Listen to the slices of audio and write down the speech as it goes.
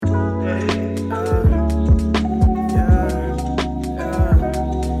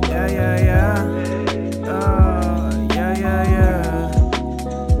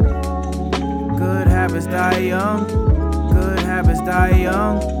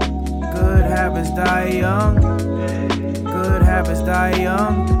habits die young. Good habits die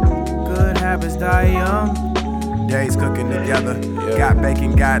young. Good habits die young. Days cooking together. Got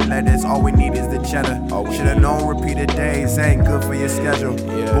bacon, got lettuce. All we need is the cheddar. Should've known repeated days ain't good for your schedule.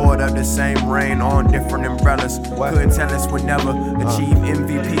 Bored up the same rain on different umbrellas. Couldn't tell us we'd never achieve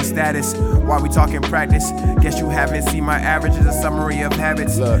MVP status. While we talking practice, guess you haven't seen my average is a summary of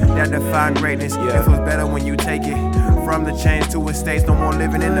habits that define greatness. It was better when you take it from the chains to estates. No more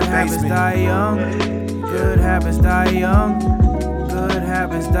living in the basement. Good habits die young. Good habits die young. Good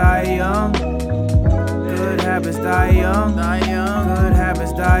habits die young. Good habits die young. Good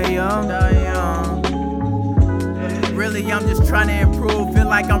habits die young. Really, I'm just trying to improve. Feel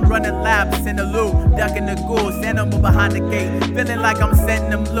like I'm running laps in the loop, ducking the goose, animal behind the gate. Feeling like I'm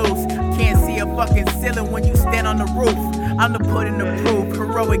setting them loose. Can't see a fucking ceiling when you stand on the roof. I'm the pudding the proof,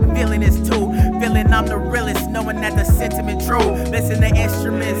 heroic feeling is too. Feeling I'm the realest, knowing that the sentiment true. Listen to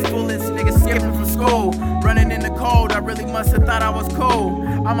instruments, foolish niggas skipping from school. Running in the cold, I really must have thought I was cool.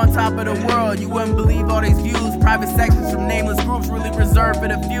 I'm on top of the world, you wouldn't believe all these views. Private sections from nameless groups, really reserved for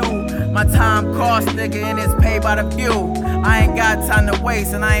the few. My time cost, nigga, and it's paid by the few. I ain't got time to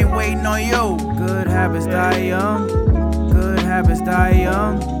waste, and I ain't waiting on you. Good habits die young. Good habits die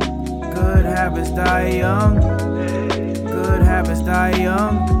young. Good habits die young. Good habits die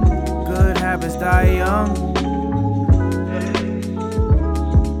young. Good habits die young.